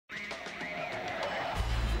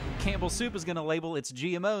Campbell Soup is going to label its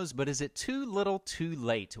GMOs, but is it too little too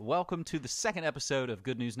late? Welcome to the second episode of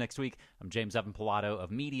Good News Next Week. I'm James Evan Pilato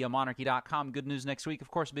of MediaMonarchy.com. Good News Next Week,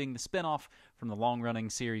 of course, being the spinoff from the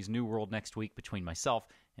long-running series New World Next Week between myself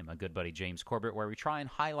and my good buddy James Corbett, where we try and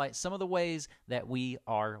highlight some of the ways that we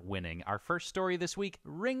are winning. Our first story this week,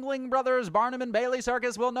 Ringling Brothers Barnum and Bailey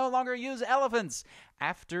Circus will no longer use elephants.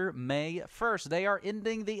 After May 1st, they are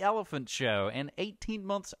ending the elephant show, and 18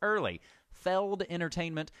 months early, Feld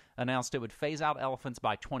Entertainment announced it would phase out elephants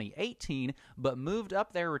by 2018, but moved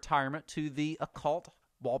up their retirement to the occult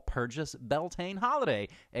Walpurgis Beltane holiday,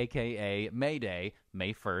 a.k.a. May Day,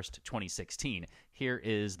 May 1st, 2016. Here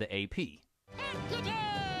is the AP.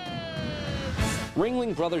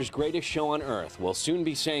 Ringling Brothers' greatest show on Earth will soon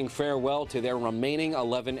be saying farewell to their remaining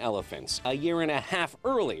 11 elephants, a year and a half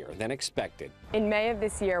earlier than expected. In May of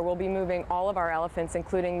this year, we'll be moving all of our elephants,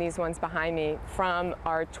 including these ones behind me, from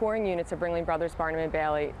our touring units of Ringling Brothers, Barnum and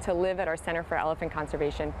Bailey, to live at our Center for Elephant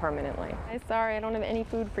Conservation permanently. I'm sorry, I don't have any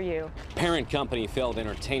food for you. Parent company Feld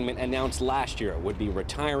Entertainment announced last year it would be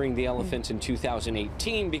retiring the elephants in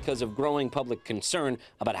 2018 because of growing public concern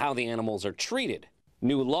about how the animals are treated.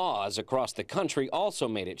 New laws across the country also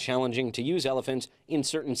made it challenging to use elephants in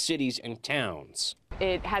certain cities and towns.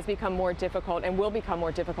 It has become more difficult and will become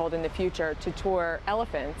more difficult in the future to tour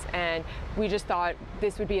elephants, and we just thought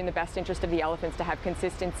this would be in the best interest of the elephants to have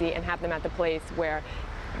consistency and have them at the place where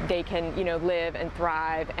they can, live and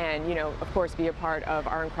thrive and, of course, be a part of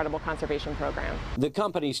our incredible conservation program. The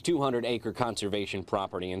company's 200-acre conservation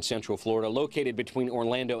property in Central Florida, located between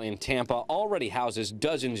Orlando and Tampa, already houses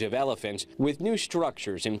dozens of elephants. With new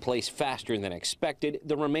structures in place faster than expected,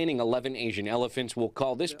 the remaining 11 Asian elephants will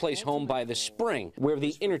call this place home by the spring, where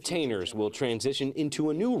the entertainers will transition into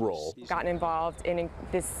a new role. Gotten involved in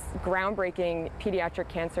this groundbreaking pediatric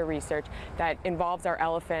cancer research that involves our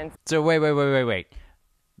elephants. So wait.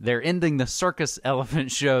 They're ending the circus elephant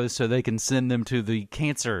show so they can send them to the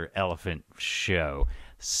cancer elephant show.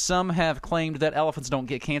 Some have claimed that elephants don't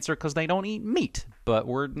get cancer because they don't eat meat, but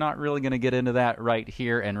we're not really going to get into that right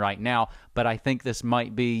here and right now. But I think this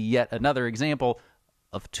might be yet another example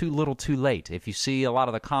of too little too late. If you see a lot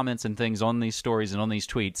of the comments and things on these stories and on these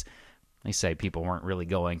tweets, they say people weren't really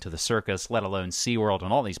going to the circus, let alone SeaWorld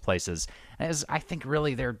and all these places, as I think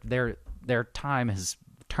really their time has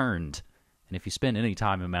turned. And if you spend any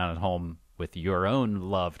time amount at home with your own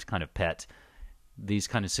loved kind of pet, these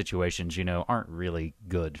kind of situations, aren't really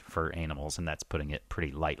good for animals, and that's putting it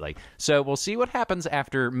pretty lightly. So we'll see what happens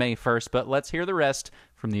after May 1st, but let's hear the rest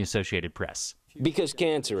from the Associated Press. Because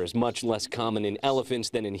cancer is much less common in elephants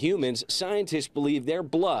than in humans, scientists believe their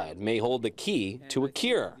blood may hold the key to a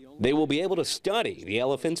cure. They will be able to study the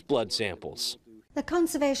elephants' blood samples. The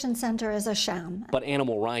Conservation Center is a sham. But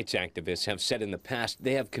animal rights activists have said in the past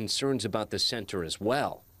they have concerns about the center as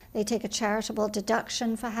well. They take a charitable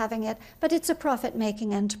deduction for having it, but it's a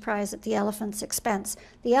profit-making enterprise at the elephants' expense.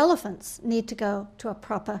 The elephants need to go to a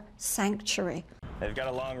proper sanctuary. They've got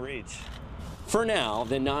a long reach. For now,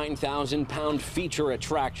 the 9,000-pound feature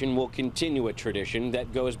attraction will continue a tradition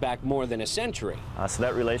that goes back more than a century. So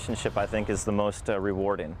that relationship, I think, is the most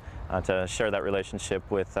rewarding, to share that relationship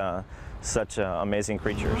with such amazing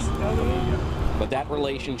creatures. But that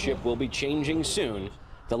relationship will be changing soon.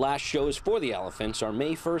 The last shows for the elephants are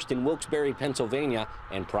May 1st in Wilkes-Barre, Pennsylvania,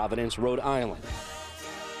 and Providence, Rhode Island.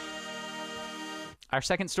 Our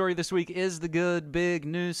second story this week is the good big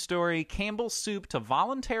news story, Campbell Soup to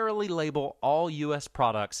voluntarily label all U.S.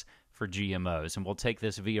 products for GMOs. And we'll take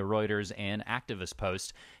this via Reuters and activist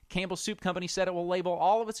post. Campbell Soup Company said it will label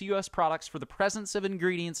all of its U.S. products for the presence of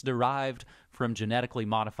ingredients derived from genetically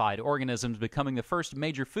modified organisms, becoming the first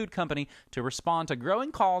major food company to respond to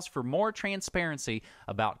growing calls for more transparency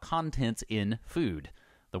about contents in food.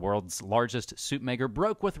 The world's largest soup maker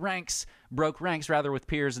broke ranks with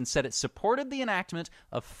peers and said it supported the enactment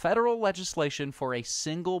of federal legislation for a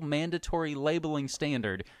single mandatory labeling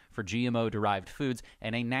standard for GMO-derived foods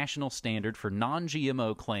and a national standard for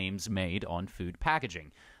non-GMO claims made on food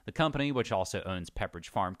packaging. The company, which also owns Pepperidge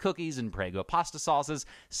Farm cookies and Prego pasta sauces,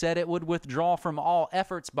 said it would withdraw from all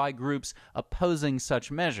efforts by groups opposing such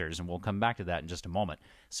measures, and we'll come back to that in just a moment.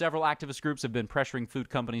 Several activist groups have been pressuring food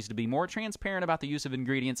companies to be more transparent about the use of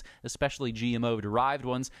ingredients, especially GMO-derived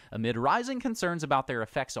ones, amid rising concerns about their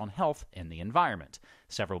effects on health and the environment.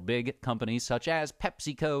 Several big companies such as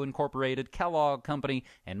PepsiCo Incorporated, Kellogg Company,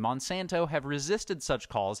 and Monsanto have resisted such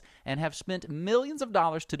calls and have spent millions of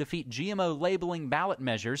dollars to defeat GMO labeling ballot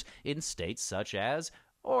measures in states such as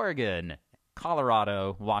Oregon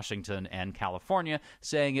Colorado, Washington, and California,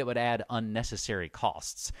 saying it would add unnecessary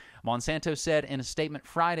costs. Monsanto said in a statement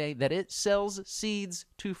Friday that it sells seeds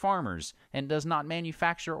to farmers and does not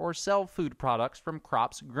manufacture or sell food products from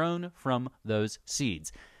crops grown from those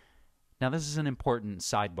seeds. Now, this is an important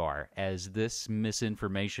sidebar, as this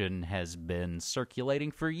misinformation has been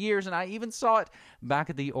circulating for years, and I even saw it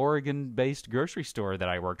back at the Oregon-based grocery store that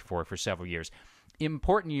I worked for several years.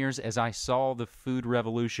 Important years as I saw the food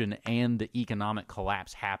revolution and the economic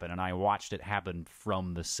collapse happen, and I watched it happen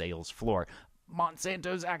from the sales floor.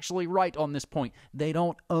 Monsanto's actually right on this point. They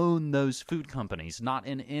don't own those food companies, not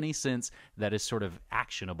in any sense that is sort of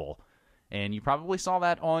actionable. And you probably saw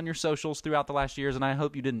that on your socials throughout the last years, and I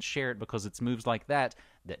hope you didn't share it because it's moves like that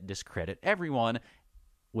that discredit everyone,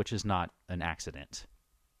 which is not an accident.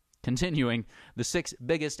 Continuing, the 6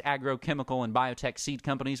 biggest agrochemical and biotech seed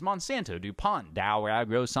companies, Monsanto, DuPont, Dow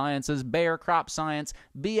AgroSciences, Bayer Crop Science,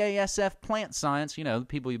 BASF Plant Science, you know, the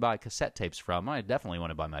people you buy cassette tapes from. I definitely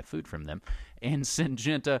want to buy my food from them. And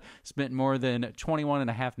Syngenta spent more than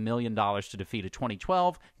 $21.5 million to defeat a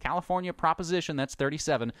 2012 California proposition, that's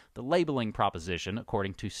 37, the labeling proposition,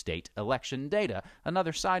 according to state election data.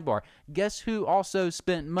 Another sidebar, guess who also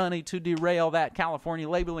spent money to derail that California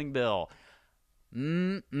labeling bill?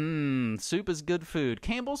 Soup is good food.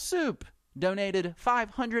 Campbell Soup donated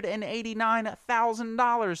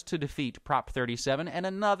 $589,000 to defeat Prop 37 and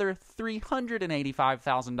another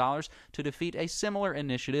 $385,000 to defeat a similar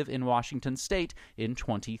initiative in Washington state in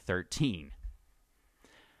 2013.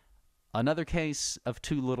 Another case of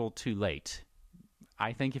too little too late.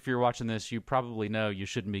 I think if you're watching this, you probably know you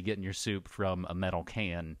shouldn't be getting your soup from a metal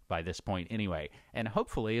can by this point anyway. And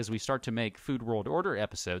hopefully, as we start to make Food World Order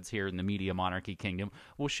episodes here in the Media Monarchy Kingdom,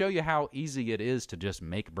 we'll show you how easy it is to just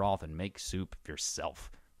make broth and make soup yourself.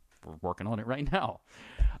 We're working on it right now.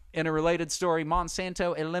 In a related story,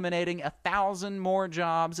 Monsanto eliminating 1,000 more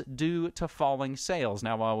jobs due to falling sales.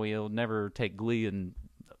 Now, while we'll never take glee in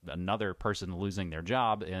another person losing their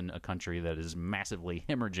job in a country that is massively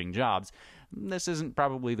hemorrhaging jobs, this isn't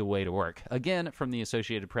probably the way to work. Again, from the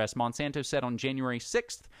Associated Press, Monsanto said on January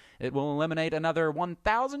 6th it will eliminate another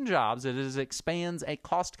 1,000 jobs as it expands a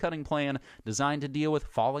cost-cutting plan designed to deal with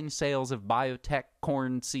falling sales of biotech,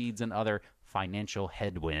 corn seeds, and other financial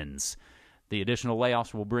headwinds. The additional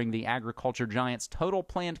layoffs will bring the agriculture giant's total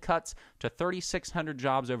planned cuts to 3,600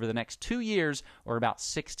 jobs over the next 2 years, or about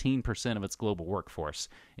 16% of its global workforce.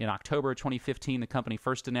 In October 2015, the company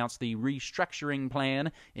first announced the restructuring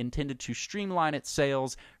plan intended to streamline its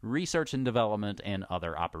sales, research and development, and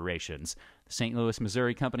other operations. The St. Louis,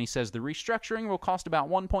 Missouri company says the restructuring will cost about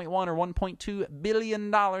 $1.1 or $1.2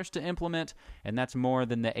 billion to implement, and that's more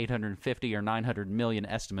than the $850 or $900 million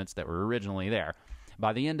estimates that were originally there.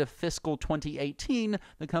 By the end of fiscal 2018,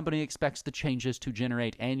 the company expects the changes to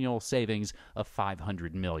generate annual savings of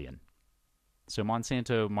 $500 million. So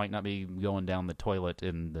Monsanto might not be going down the toilet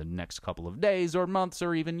in the next couple of days or months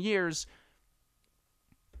or even years.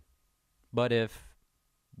 But if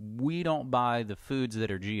we don't buy the foods that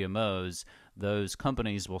are GMOs, those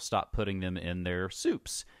companies will stop putting them in their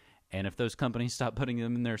soups. And if those companies stop putting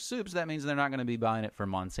them in their soups, that means they're not going to be buying it from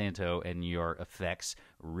Monsanto, and your effects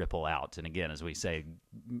ripple out. And again, as we say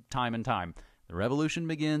time and time, the revolution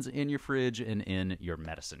begins in your fridge and in your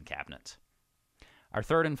medicine cabinet. Our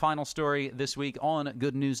third and final story this week on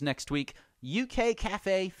Good News Next Week, UK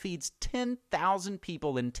cafe feeds 10,000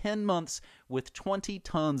 people in 10 months with 20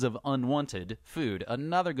 tons of unwanted food.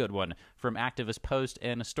 Another good one from Activist Post,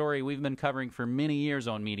 and a story we've been covering for many years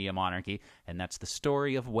on Media Monarchy, and that's the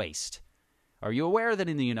story of waste. Are you aware that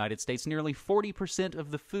in the United States, nearly 40%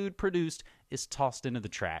 of the food produced is tossed into the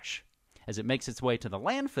trash? As it makes its way to the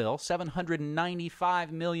landfill,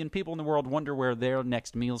 795 million people in the world wonder where their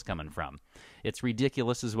next meal's coming from. It's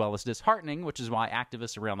ridiculous as well as disheartening, which is why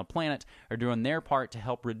activists around the planet are doing their part to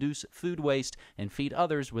help reduce food waste and feed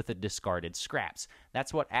others with the discarded scraps.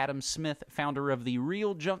 That's what Adam Smith, founder of the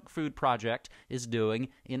Real Junk Food Project, is doing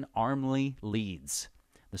in Armley, Leeds.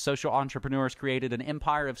 The social entrepreneurs created an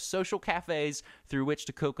empire of social cafes through which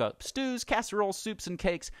to cook up stews, casseroles, soups, and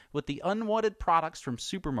cakes with the unwanted products from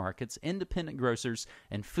supermarkets, independent grocers,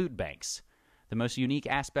 and food banks. The most unique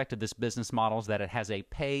aspect of this business model is that it has a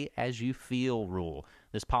pay-as-you-feel rule.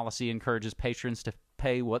 This policy encourages patrons to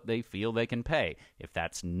pay what they feel they can pay. If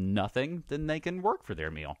that's nothing, then they can work for their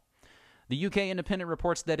meal. The UK Independent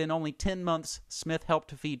reports that in only 10 months, Smith helped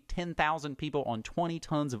to feed 10,000 people on 20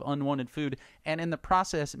 tons of unwanted food, and in the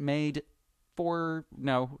process made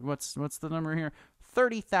what's the number here?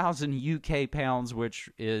 30,000 UK pounds, which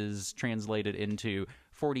is translated into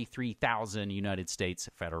 43,000 United States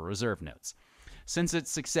Federal Reserve notes. Since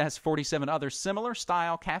its success, 47 other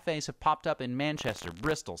similar-style cafes have popped up in Manchester,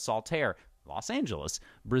 Bristol, Saltaire, Los Angeles,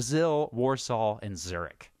 Brazil, Warsaw, and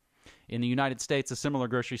Zurich. In the United States, a similar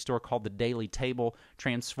grocery store called the Daily Table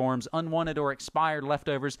transforms unwanted or expired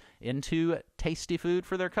leftovers into tasty food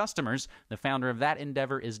for their customers. The founder of that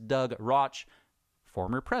endeavor is Doug Roch,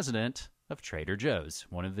 former president of Trader Joe's,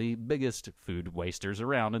 one of the biggest food wasters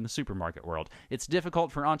around in the supermarket world. It's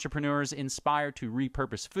difficult for entrepreneurs inspired to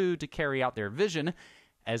repurpose food to carry out their vision.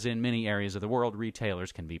 As in many areas of the world,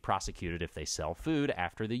 retailers can be prosecuted if they sell food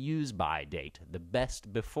after the use-by date. The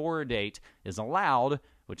best before date is allowed,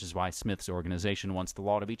 which is why Smith's organization wants the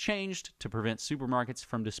law to be changed to prevent supermarkets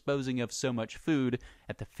from disposing of so much food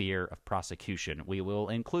at the fear of prosecution. We will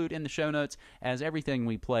include in the show notes, as everything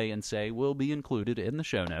we play and say will be included in the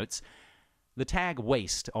show notes. The tag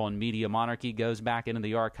waste on Media Monarchy goes back into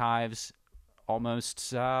the archives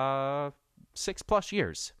almost 6+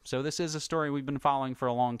 years. So this is a story we've been following for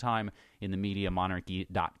a long time in the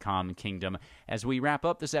MediaMonarchy.com kingdom. As we wrap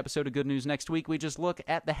up this episode of Good News Next Week, we just look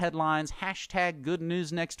at the headlines. Hashtag Good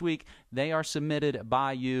News Next Week. They are submitted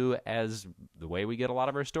by you, as the way we get a lot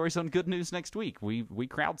of our stories on Good News Next Week. We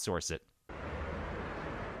crowdsource it.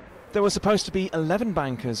 There were supposed to be 11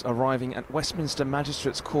 bankers arriving at Westminster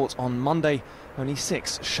Magistrates Court on Monday. Only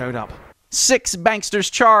 6 showed up. 6 banksters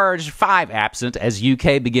charged, 5 absent, as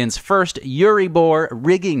UK begins first Euribor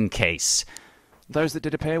rigging case. Those that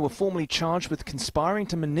did appear were formally charged with conspiring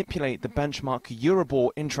to manipulate the benchmark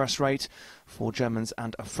Euribor interest rate. 4 Germans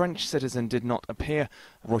and a French citizen did not appear.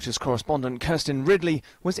 Reuters correspondent Kirsten Ridley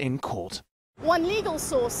was in court. One legal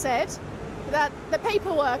source said that the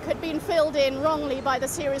paperwork had been filled in wrongly by the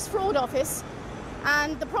Serious Fraud Office,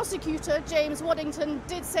 and the prosecutor, James Waddington,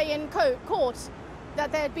 did say in court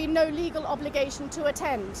that there had been no legal obligation to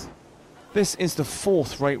attend. This is the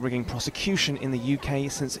 4th rate rigging prosecution in the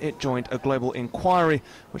UK since it joined a global inquiry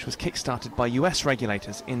which was kick-started by US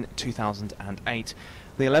regulators in 2008.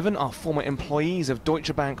 The 11 are former employees of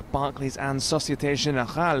Deutsche Bank, Barclays and Société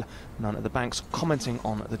Générale, none of the banks commenting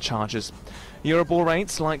on the charges. Euribor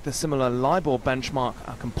rates, like the similar LIBOR benchmark,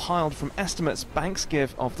 are compiled from estimates banks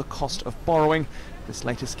give of the cost of borrowing. This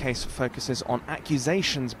latest case focuses on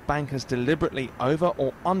accusations bankers deliberately over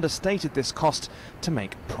or understated this cost to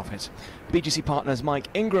make profit. BGC Partners Mike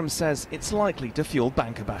Ingram says it's likely to fuel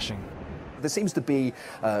banker bashing. There seems to be,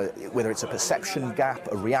 whether it's a perception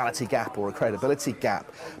gap, a reality gap or a credibility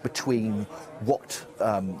gap between what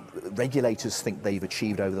regulators think they've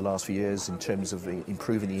achieved over the last few years in terms of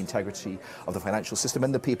improving the integrity of the financial system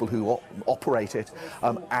and the people who operate it,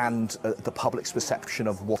 and the public's perception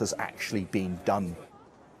of what has actually been done.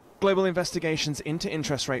 Global investigations into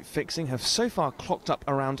interest rate fixing have so far clocked up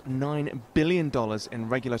around $9 billion in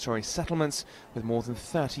regulatory settlements, with more than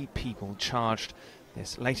 30 people charged.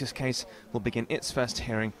 This latest case will begin its first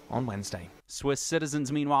hearing on Wednesday. Swiss citizens,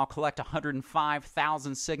 meanwhile, collect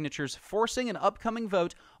 105,000 signatures, forcing an upcoming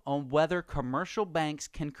vote on whether commercial banks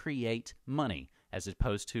can create money, as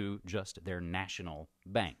opposed to just their national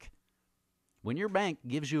bank. When your bank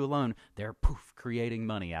gives you a loan, they're creating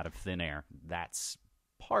money out of thin air. That's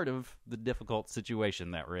part of the difficult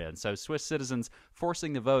situation that we're in. So Swiss citizens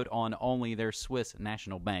forcing the vote on only their Swiss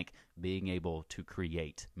national bank being able to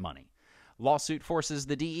create money. Lawsuit forces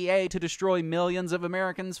the DEA to destroy millions of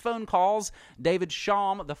Americans' phone calls. David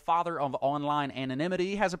Schaum, the father of online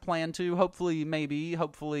anonymity, has a plan to hopefully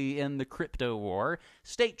end the crypto war.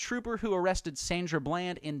 State trooper who arrested Sandra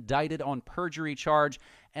Bland indicted on perjury charge,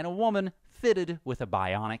 and a woman fitted with a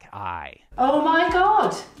bionic eye. Oh my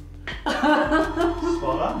God!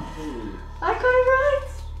 Spot on. I got it right.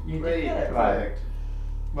 You did get it right.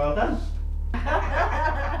 Well done.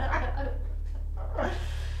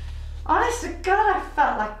 Honest to God, I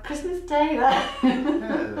felt like Christmas Day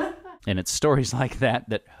there. And it's stories like that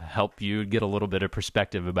that help you get a little bit of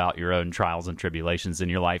perspective about your own trials and tribulations in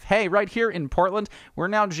your life. Hey, right here in Portland, we're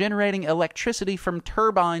now generating electricity from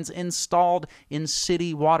turbines installed in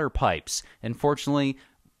city water pipes. Unfortunately,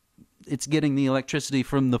 it's getting the electricity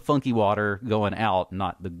from the funky water going out,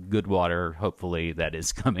 not the good water, hopefully, that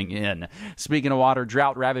is coming in. Speaking of water,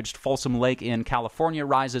 drought-ravaged Folsom Lake in California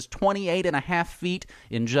rises 28.5 feet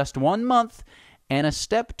in just 1 month, and a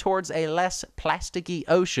step towards a less plasticky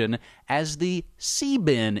ocean as the sea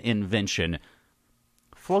bin invention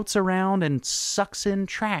floats around and sucks in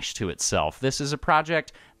trash to itself. This is a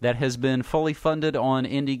project that has been fully funded on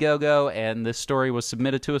Indiegogo, and this story was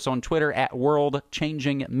submitted to us on Twitter at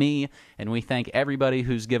WorldChangingMe, and we thank everybody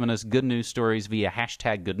who's given us good news stories via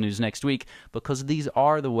hashtag Good News Next Week, because these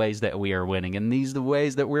are the ways that we are winning, and these are the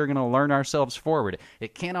ways that we're going to learn ourselves forward.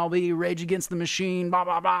 It can't all be Rage Against the Machine, blah,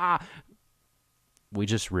 blah, blah. we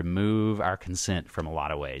just remove our consent from a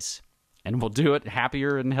lot of ways. And we'll do it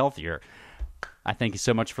happier and healthier. I thank you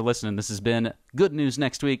so much for listening. This has been Good News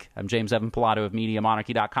Next Week. I'm James Evan Pilato of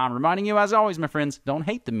MediaMonarchy.com, reminding you, as always, my friends, don't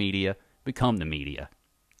hate the media, become the media.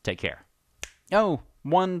 Take care. Oh,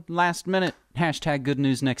 one last minute hashtag Good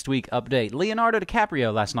News Next Week update. Leonardo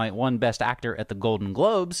DiCaprio last night won Best Actor at the Golden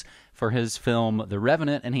Globes for his film The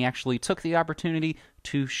Revenant, and he actually took the opportunity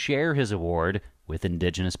to share his award with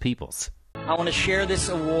Indigenous peoples. I want to share this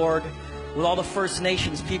award with all the First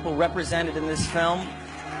Nations people represented in this film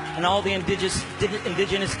and all the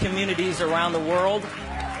indigenous communities around the world.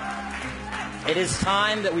 It is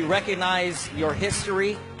time that we recognize your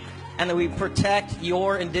history and that we protect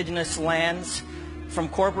your indigenous lands from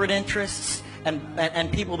corporate interests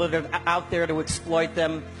and people that are out there to exploit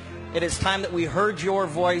them. It is time that we heard your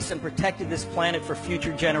voice and protected this planet for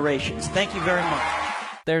future generations. Thank you very much.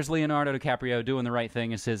 There's Leonardo DiCaprio doing the right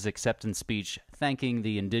thing as his acceptance speech, thanking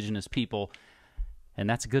the indigenous people. And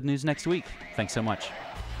that's Good News Next Week. Thanks so much.